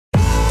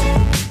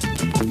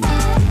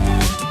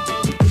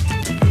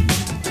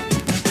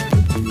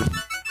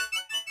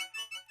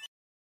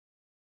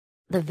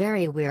The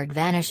very weird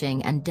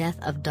vanishing and death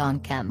of Don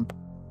Kemp.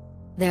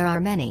 There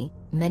are many,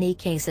 many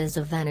cases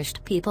of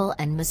vanished people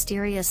and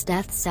mysterious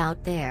deaths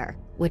out there,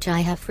 which I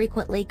have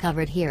frequently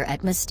covered here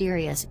at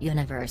Mysterious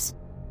Universe.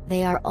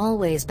 They are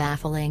always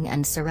baffling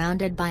and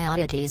surrounded by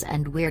oddities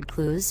and weird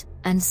clues,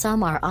 and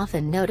some are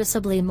often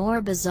noticeably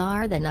more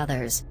bizarre than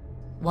others.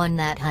 One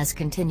that has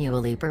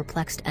continually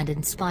perplexed and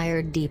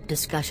inspired deep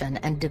discussion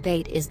and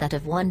debate is that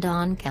of one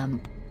Don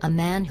Kemp, a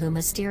man who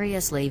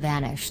mysteriously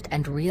vanished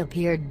and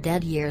reappeared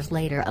dead years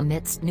later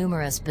amidst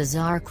numerous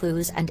bizarre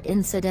clues and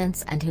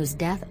incidents, and whose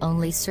death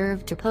only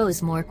served to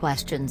pose more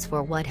questions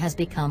for what has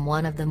become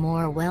one of the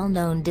more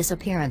well-known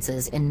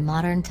disappearances in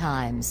modern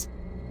times.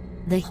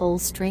 The whole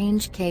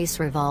strange case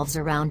revolves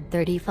around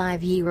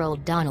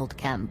 35-year-old Donald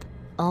Kemp,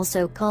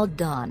 also called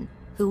Don,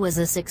 who was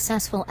a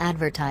successful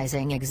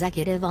advertising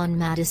executive on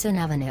Madison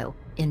Avenue,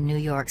 in New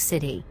York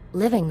City,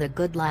 living the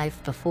good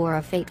life before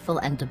a fateful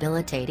and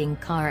debilitating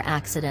car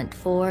accident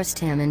forced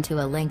him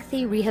into a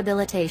lengthy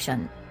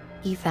rehabilitation.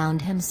 He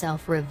found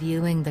himself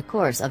reviewing the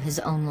course of his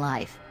own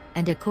life,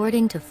 and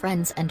according to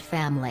friends and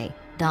family,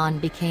 Don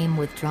became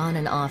withdrawn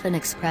and often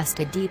expressed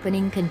a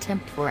deepening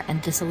contempt for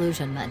and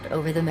disillusionment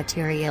over the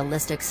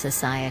materialistic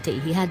society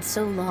he had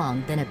so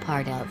long been a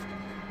part of.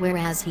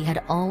 Whereas he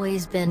had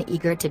always been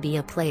eager to be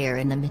a player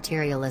in the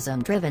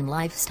materialism-driven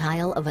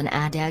lifestyle of an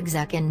ad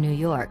exec in New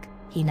York,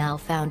 he now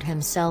found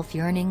himself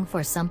yearning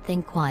for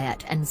something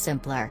quiet and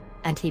simpler,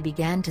 and he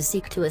began to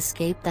seek to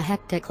escape the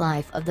hectic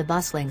life of the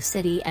bustling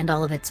city and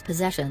all of its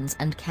possessions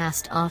and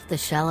cast off the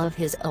shell of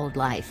his old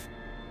life.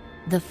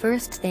 The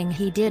first thing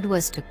he did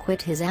was to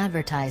quit his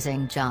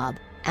advertising job,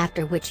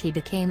 after which he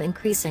became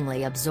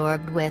increasingly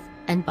absorbed with,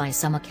 and by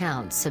some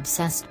accounts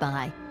obsessed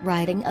by,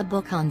 writing a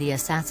book on the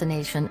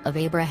assassination of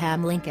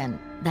Abraham Lincoln,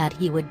 that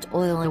he would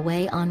toil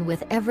away on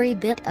with every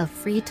bit of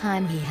free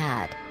time he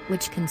had,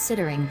 which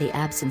considering the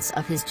absence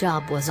of his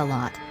job was a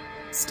lot.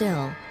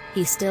 Still,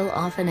 he still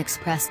often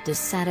expressed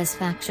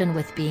dissatisfaction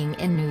with being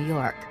in New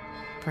York.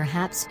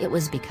 Perhaps it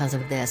was because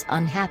of this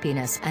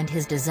unhappiness and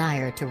his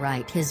desire to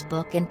write his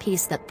book in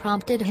peace that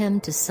prompted him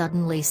to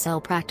suddenly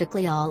sell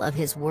practically all of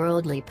his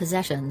worldly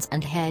possessions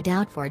and head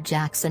out for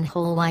Jackson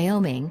Hole,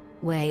 Wyoming,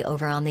 way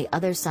over on the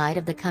other side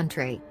of the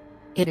country.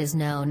 It is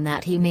known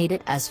that he made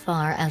it as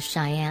far as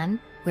Cheyenne,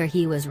 where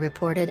he was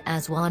reported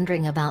as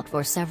wandering about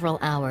for several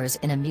hours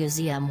in a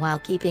museum while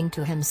keeping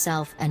to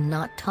himself and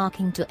not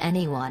talking to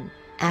anyone,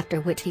 after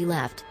which he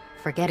left,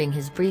 forgetting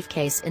his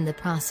briefcase in the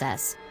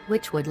process,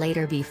 which would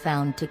later be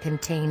found to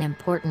contain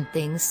important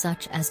things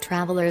such as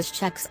traveler's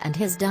checks and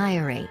his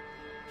diary.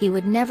 He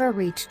would never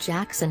reach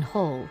Jackson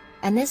Hole,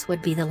 and this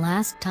would be the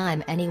last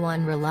time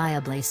anyone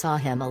reliably saw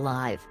him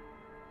alive.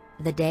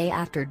 The day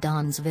after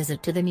Don's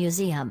visit to the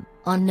museum,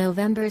 on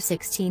November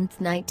 16,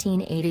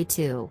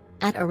 1982,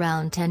 at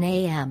around 10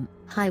 a.m.,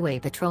 Highway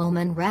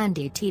Patrolman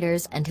Randy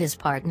Teeters and his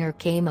partner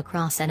came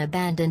across an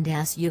abandoned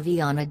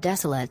SUV on a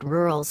desolate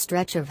rural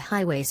stretch of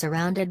highway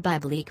surrounded by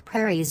bleak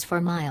prairies for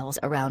miles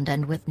around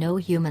and with no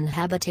human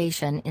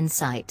habitation in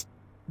sight.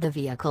 The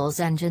vehicle's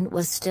engine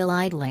was still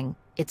idling,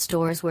 its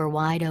doors were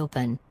wide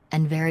open,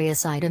 and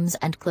various items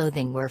and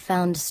clothing were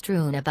found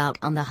strewn about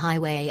on the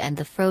highway and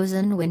the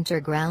frozen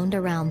winter ground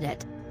around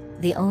it.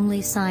 The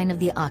only sign of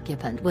the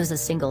occupant was a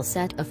single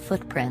set of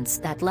footprints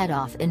that led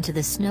off into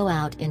the snow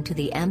out into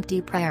the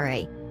empty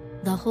prairie.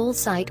 The whole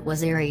sight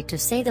was eerie to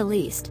say the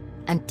least,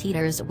 and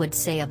Teeters would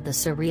say of the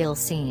surreal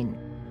scene,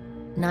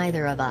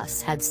 "Neither of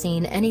us had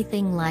seen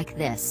anything like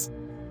this."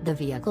 The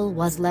vehicle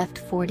was left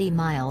 40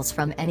 miles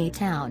from any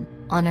town,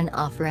 on an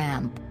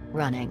off-ramp,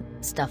 running,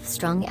 stuff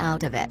strung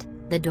out of it,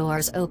 the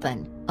doors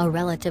open, a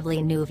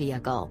relatively new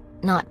vehicle,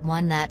 not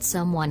one that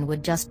someone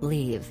would just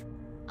leave.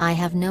 I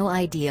have no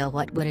idea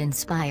what would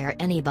inspire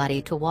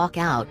anybody to walk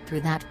out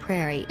through that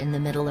prairie in the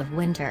middle of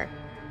winter.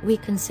 We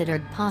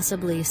considered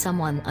possibly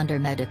someone under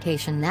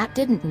medication that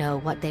didn't know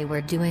what they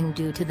were doing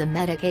due to the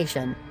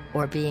medication,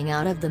 or being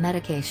out of the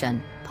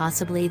medication,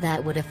 possibly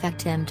that would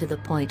affect him to the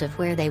point of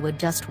where they would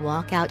just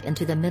walk out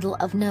into the middle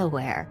of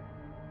nowhere.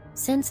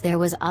 Since there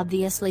was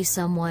obviously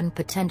someone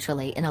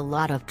potentially in a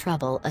lot of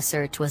trouble, a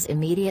search was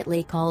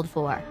immediately called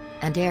for,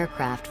 and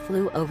aircraft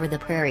flew over the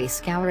prairie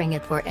scouring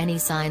it for any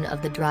sign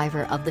of the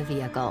driver of the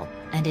vehicle,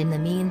 and in the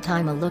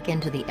meantime a look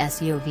into the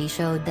SUV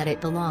showed that it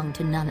belonged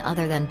to none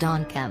other than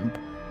Don Kemp.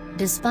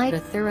 Despite a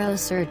thorough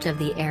search of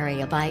the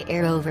area by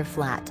air over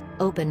flat,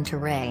 open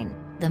terrain,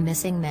 the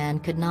missing man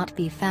could not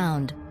be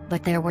found,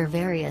 but there were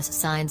various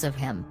signs of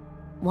him.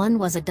 One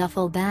was a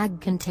duffel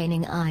bag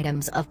containing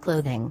items of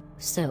clothing,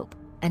 soap,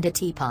 and a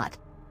teapot.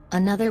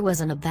 Another was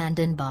an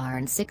abandoned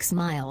barn 6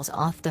 miles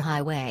off the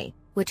highway,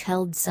 which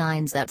held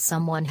signs that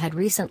someone had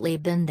recently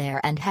been there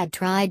and had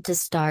tried to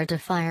start a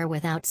fire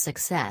without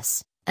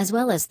success, as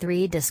well as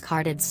 3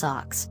 discarded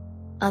socks.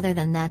 Other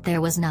than that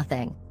there was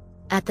nothing.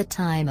 At the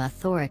time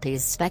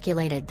authorities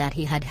speculated that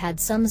he had had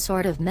some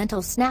sort of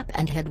mental snap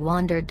and had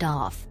wandered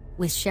off,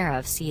 with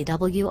Sheriff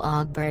C.W.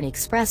 Ogburn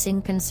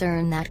expressing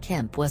concern that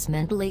Kemp was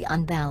mentally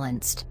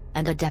unbalanced,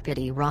 and a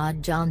Deputy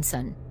Rod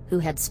Johnson, who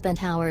had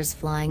spent hours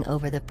flying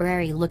over the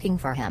prairie looking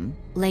for him,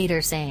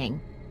 later saying,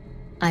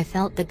 "I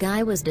felt the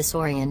guy was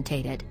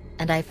disorientated,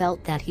 and I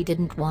felt that he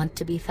didn't want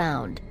to be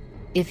found.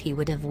 If he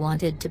would have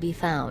wanted to be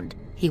found,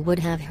 he would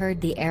have heard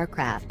the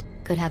aircraft,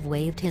 could have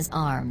waved his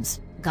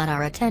arms, got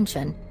our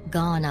attention,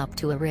 gone up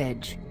to a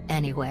ridge,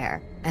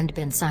 anywhere, and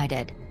been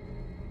sighted."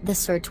 The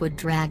search would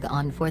drag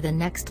on for the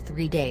next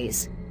 3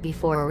 days,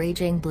 before a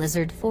raging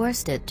blizzard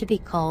forced it to be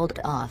called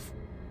off.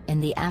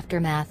 In the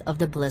aftermath of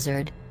the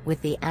blizzard, with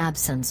the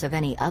absence of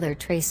any other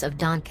trace of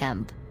Don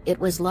Kemp, it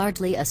was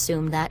largely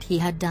assumed that he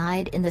had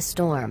died in the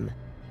storm.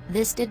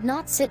 This did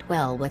not sit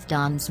well with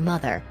Don's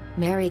mother,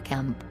 Mary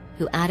Kemp,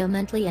 who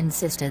adamantly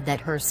insisted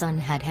that her son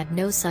had had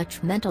no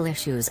such mental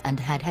issues and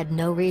had had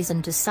no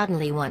reason to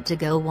suddenly want to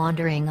go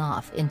wandering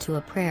off into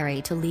a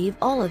prairie to leave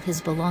all of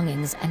his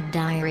belongings and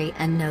diary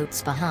and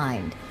notes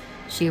behind.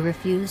 She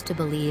refused to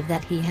believe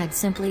that he had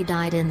simply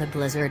died in the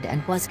blizzard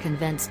and was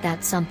convinced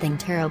that something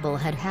terrible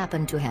had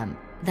happened to him,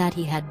 that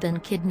he had been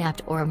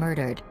kidnapped or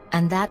murdered,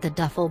 and that the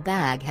duffel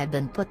bag had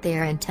been put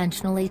there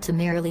intentionally to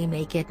merely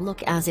make it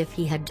look as if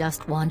he had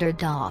just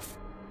wandered off.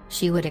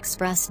 She would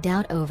express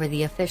doubt over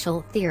the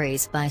official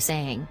theories by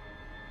saying,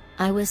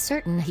 "I was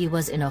certain he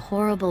was in a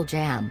horrible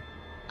jam.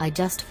 I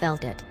just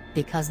felt it,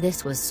 because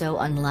this was so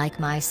unlike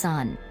my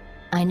son.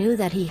 I knew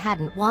that he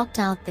hadn't walked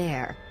out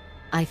there.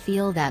 I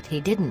feel that he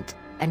didn't,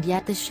 and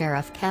yet the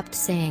sheriff kept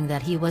saying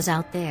that he was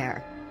out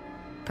there."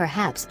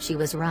 Perhaps she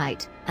was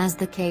right, as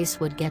the case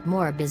would get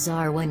more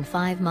bizarre when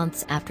 5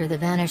 months after the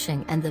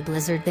vanishing and the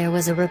blizzard there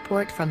was a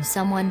report from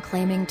someone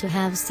claiming to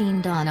have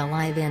seen Don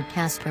alive in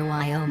Casper,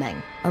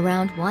 Wyoming,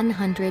 around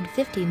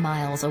 150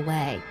 miles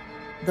away.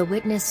 The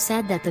witness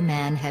said that the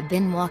man had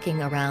been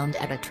walking around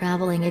at a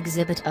traveling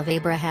exhibit of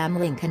Abraham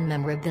Lincoln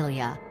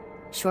memorabilia.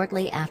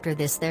 Shortly after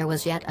this there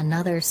was yet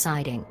another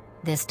sighting,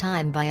 this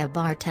time by a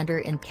bartender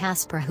in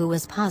Casper who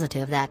was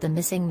positive that the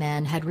missing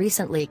man had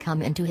recently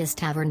come into his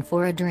tavern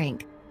for a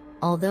drink.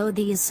 Although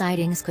these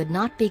sightings could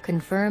not be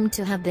confirmed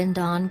to have been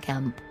Don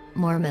Kemp,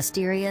 more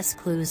mysterious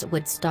clues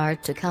would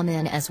start to come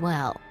in as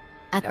well.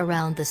 At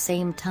around the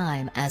same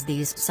time as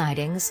these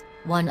sightings,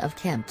 one of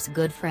Kemp's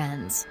good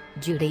friends,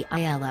 Judy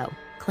Aiello,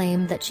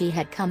 claimed that she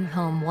had come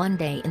home one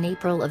day in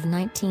April of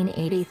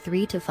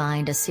 1983 to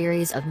find a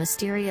series of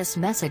mysterious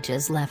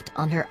messages left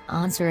on her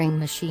answering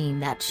machine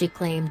that she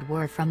claimed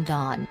were from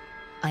Don.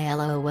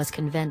 Aiello was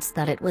convinced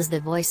that it was the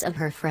voice of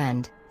her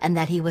friend, and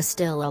that he was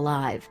still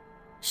alive.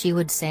 She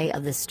would say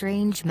of the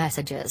strange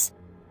messages,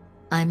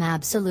 "I'm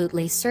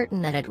absolutely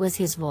certain that it was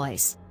his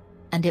voice.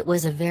 And it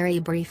was a very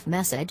brief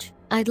message,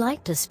 'I'd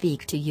like to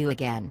speak to you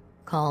again,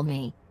 call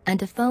me,'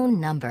 and a phone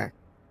number.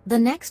 The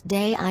next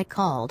day I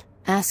called,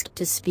 asked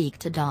to speak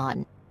to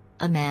Don.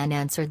 A man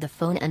answered the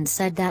phone and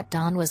said that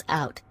Don was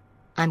out.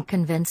 I'm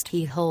convinced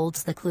he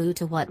holds the clue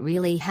to what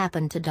really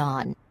happened to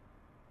Don."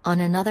 On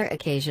another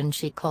occasion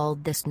she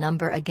called this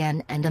number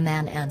again and a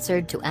man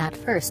answered to at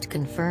first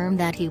confirm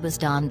that he was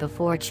Don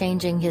before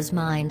changing his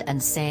mind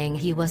and saying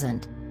he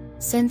wasn't.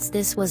 Since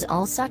this was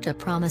all such a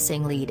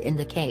promising lead in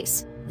the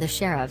case, the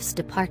sheriff's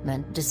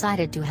department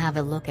decided to have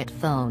a look at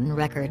phone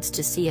records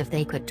to see if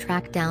they could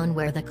track down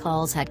where the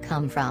calls had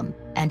come from,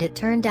 and it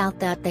turned out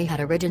that they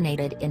had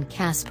originated in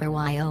Casper,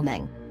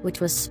 Wyoming,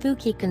 which was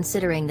spooky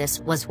considering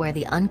this was where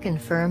the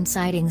unconfirmed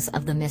sightings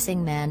of the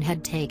missing man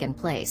had taken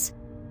place.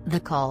 The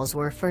calls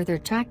were further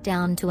tracked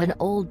down to an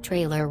old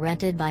trailer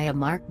rented by a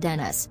Mark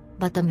Dennis,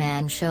 but the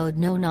man showed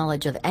no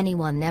knowledge of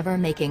anyone ever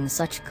making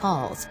such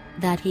calls,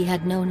 that he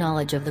had no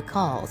knowledge of the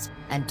calls,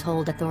 and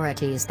told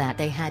authorities that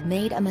they had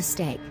made a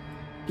mistake.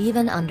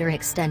 Even under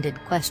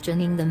extended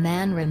questioning the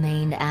man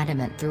remained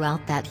adamant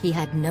throughout that he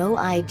had no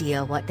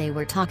idea what they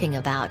were talking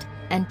about,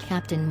 and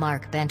Captain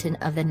Mark Benton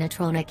of the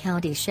Natrona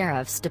County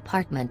Sheriff's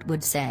Department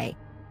would say,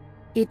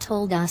 "He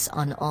told us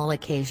on all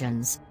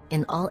occasions,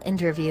 in all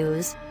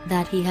interviews,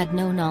 that he had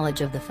no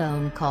knowledge of the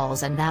phone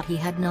calls and that he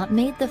had not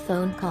made the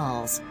phone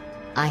calls.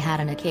 I had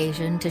an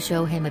occasion to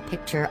show him a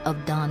picture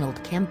of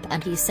Donald Kemp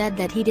and he said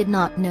that he did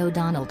not know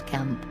Donald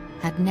Kemp,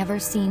 had never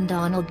seen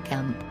Donald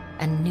Kemp,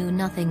 and knew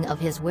nothing of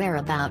his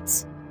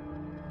whereabouts."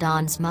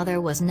 Don's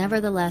mother was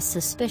nevertheless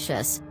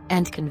suspicious,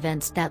 and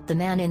convinced that the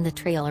man in the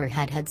trailer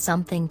had had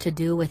something to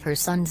do with her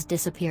son's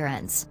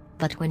disappearance,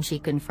 but when she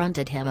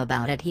confronted him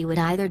about it he would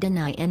either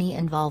deny any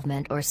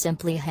involvement or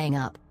simply hang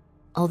up.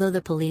 Although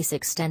the police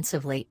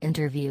extensively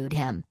interviewed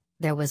him,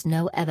 there was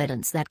no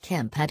evidence that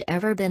Kemp had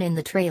ever been in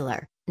the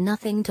trailer,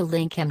 nothing to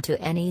link him to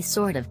any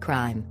sort of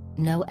crime,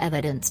 no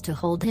evidence to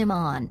hold him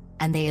on,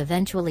 and they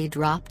eventually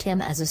dropped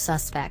him as a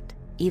suspect,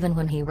 even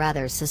when he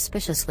rather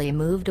suspiciously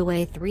moved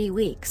away 3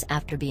 weeks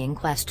after being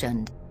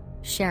questioned.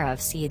 Sheriff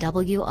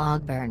C.W.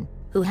 Ogburn,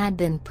 who had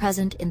been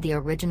present in the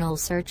original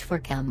search for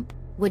Kemp,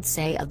 would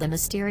say of the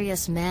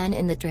mysterious man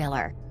in the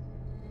trailer,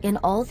 "In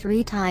all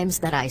 3 times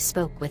that I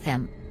spoke with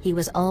him, he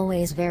was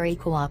always very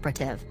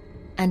cooperative.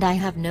 And I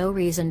have no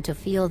reason to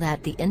feel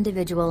that the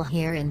individual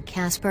here in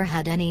Casper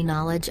had any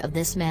knowledge of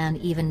this man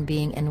even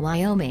being in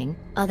Wyoming,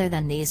 other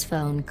than these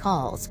phone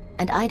calls,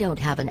 and I don't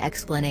have an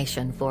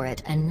explanation for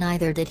it and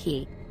neither did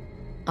he."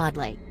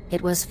 Oddly,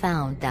 it was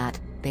found that,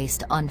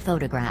 based on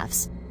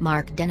photographs,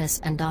 Mark Dennis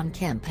and Don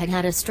Kemp had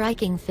had a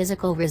striking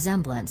physical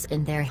resemblance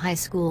in their high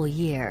school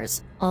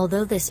years,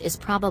 although this is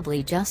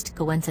probably just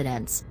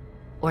coincidence.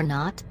 Or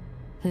not?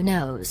 Who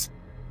knows?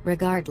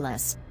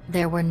 Regardless,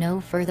 there were no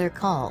further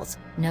calls,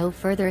 no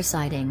further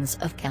sightings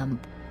of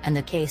Kemp, and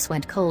the case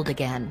went cold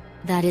again,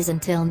 that is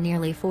until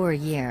nearly 4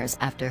 years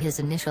after his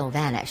initial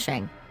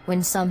vanishing,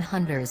 when some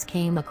hunters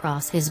came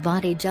across his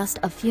body just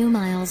a few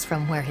miles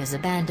from where his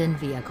abandoned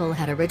vehicle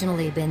had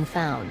originally been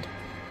found.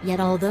 Yet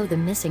although the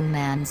missing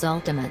man's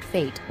ultimate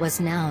fate was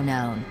now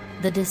known,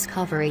 the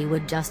discovery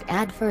would just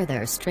add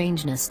further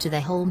strangeness to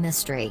the whole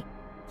mystery.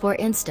 For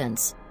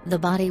instance, the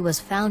body was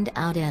found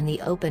out in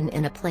the open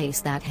in a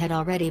place that had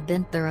already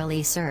been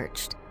thoroughly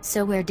searched,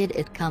 so where did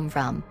it come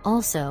from?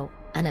 Also,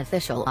 an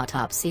official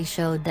autopsy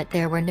showed that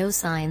there were no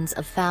signs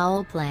of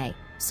foul play,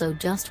 so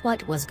just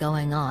what was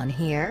going on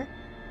here?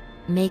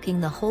 Making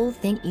the whole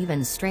thing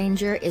even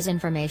stranger is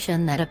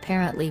information that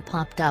apparently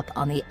popped up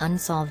on the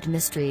Unsolved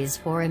Mysteries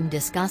forum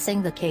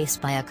discussing the case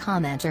by a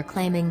commenter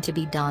claiming to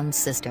be Don's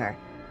sister.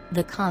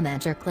 The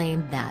commenter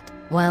claimed that,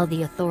 while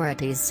the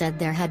authorities said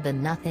there had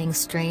been nothing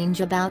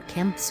strange about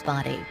Kemp's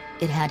body,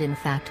 it had in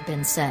fact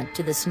been sent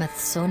to the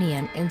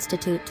Smithsonian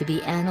Institute to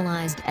be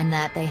analyzed and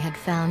that they had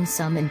found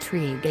some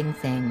intriguing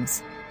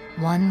things.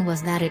 One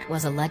was that it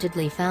was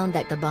allegedly found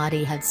that the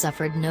body had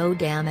suffered no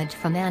damage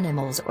from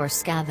animals or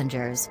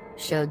scavengers,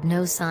 showed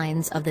no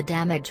signs of the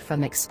damage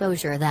from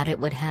exposure that it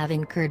would have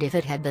incurred if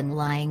it had been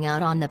lying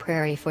out on the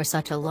prairie for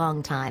such a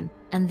long time,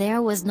 and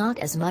there was not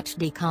as much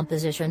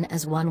decomposition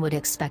as one would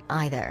expect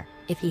either,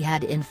 if he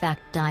had in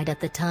fact died at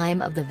the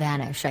time of the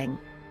vanishing.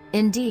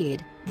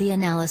 Indeed, the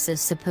analysis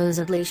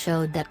supposedly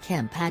showed that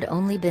Kemp had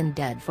only been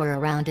dead for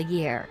around a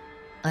year.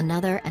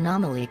 Another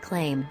anomaly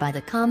claimed by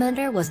the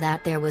commenter was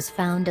that there was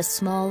found a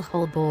small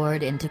hole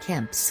bored into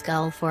Kemp's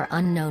skull for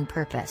unknown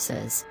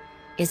purposes.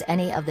 Is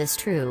any of this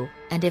true,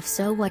 and if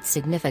so, what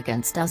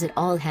significance does it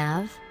all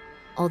have?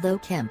 Although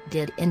Kemp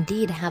did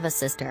indeed have a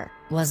sister,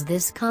 was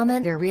this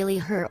commenter really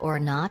her or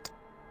not?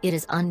 It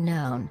is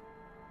unknown.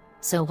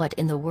 So what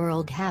in the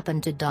world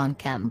happened to Don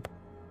Kemp?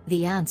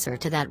 The answer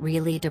to that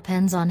really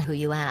depends on who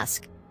you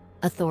ask.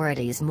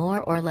 Authorities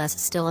more or less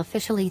still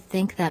officially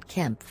think that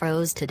Kemp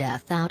froze to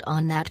death out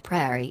on that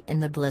prairie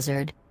in the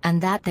blizzard,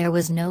 and that there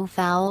was no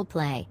foul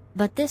play,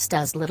 but this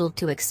does little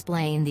to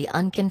explain the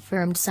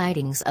unconfirmed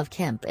sightings of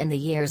Kemp in the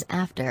years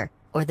after,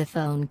 or the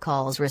phone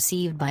calls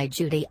received by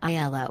Judy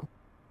Aiello.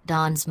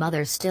 Don's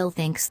mother still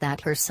thinks that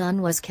her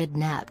son was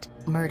kidnapped,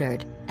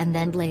 murdered, and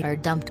then later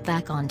dumped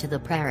back onto the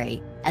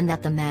prairie, and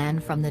that the man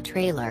from the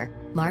trailer,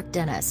 Mark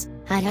Dennis,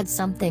 had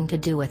something to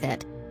do with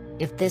it.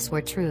 If this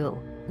were true,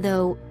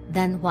 though,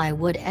 then why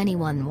would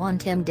anyone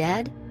want him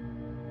dead?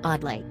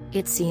 Oddly,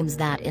 it seems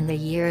that in the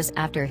years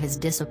after his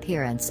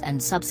disappearance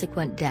and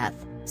subsequent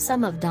death,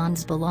 some of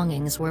Don's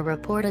belongings were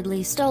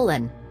reportedly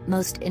stolen,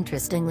 most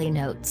interestingly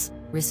notes,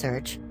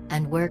 research,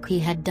 and work he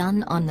had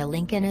done on the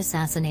Lincoln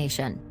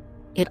assassination.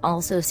 It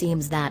also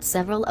seems that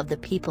several of the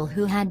people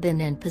who had been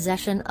in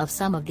possession of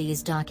some of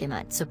these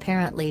documents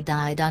apparently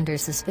died under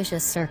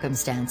suspicious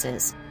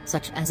circumstances,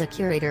 such as a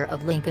curator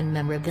of Lincoln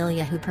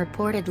memorabilia who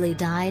purportedly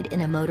died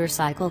in a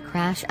motorcycle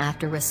crash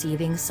after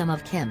receiving some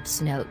of Kemp's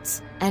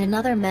notes, and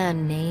another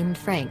man named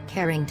Frank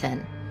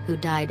Carrington, who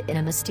died in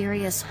a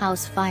mysterious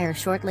house fire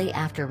shortly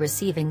after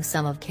receiving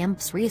some of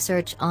Kemp's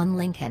research on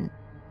Lincoln.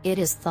 It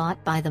is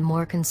thought by the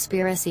more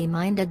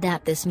conspiracy-minded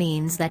that this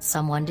means that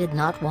someone did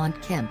not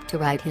want Kemp to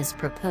write his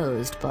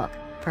proposed book,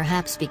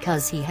 perhaps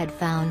because he had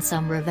found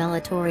some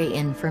revelatory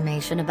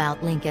information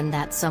about Lincoln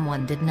that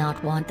someone did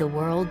not want the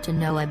world to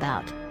know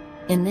about.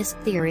 In this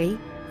theory,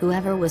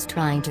 whoever was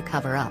trying to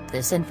cover up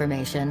this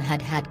information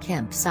had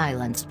Kemp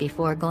silenced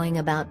before going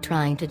about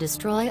trying to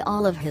destroy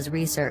all of his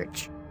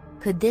research.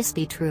 Could this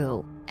be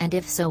true, and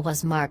if so,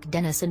 was Mark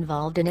Dennis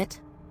involved in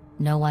it?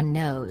 No one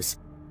knows.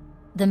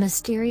 The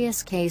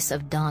mysterious case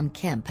of Don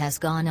Kemp has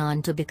gone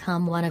on to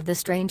become one of the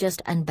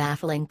strangest and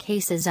baffling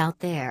cases out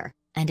there,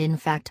 and in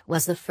fact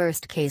was the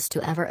first case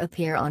to ever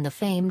appear on the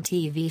famed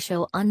TV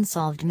show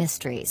Unsolved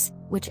Mysteries,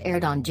 which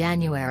aired on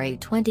January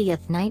 20,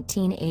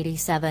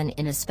 1987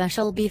 in a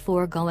special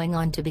before going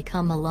on to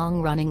become a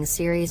long-running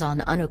series on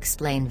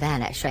unexplained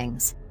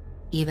vanishings.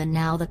 Even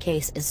now the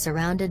case is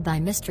surrounded by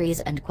mysteries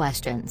and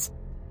questions.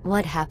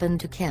 What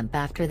happened to Kemp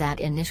after that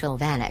initial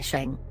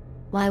vanishing?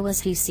 Why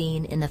was he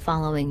seen in the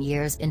following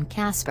years in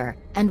Casper,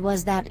 and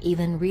was that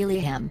even really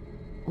him?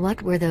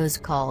 What were those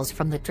calls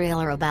from the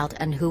trailer about,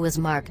 and who was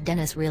Mark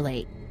Dennis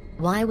really?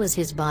 Why was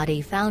his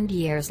body found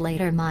years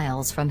later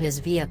miles from his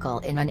vehicle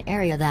in an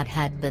area that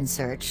had been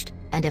searched,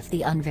 and if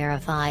the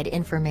unverified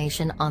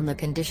information on the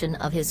condition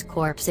of his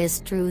corpse is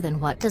true, then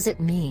what does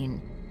it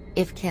mean?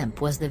 If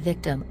Kemp was the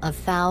victim of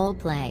foul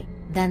play,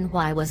 then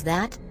why was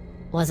that?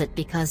 Was it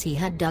because he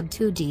had dug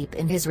too deep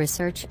in his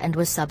research and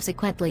was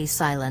subsequently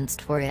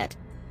silenced for it?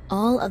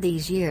 All of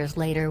these years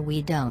later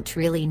we don't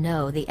really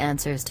know the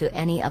answers to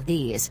any of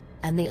these,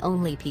 and the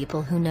only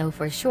people who know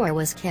for sure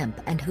was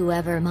Kemp and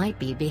whoever might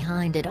be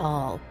behind it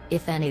all,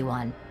 if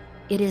anyone.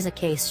 It is a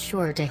case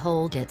sure to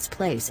hold its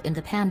place in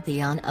the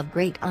pantheon of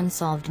great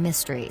unsolved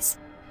mysteries.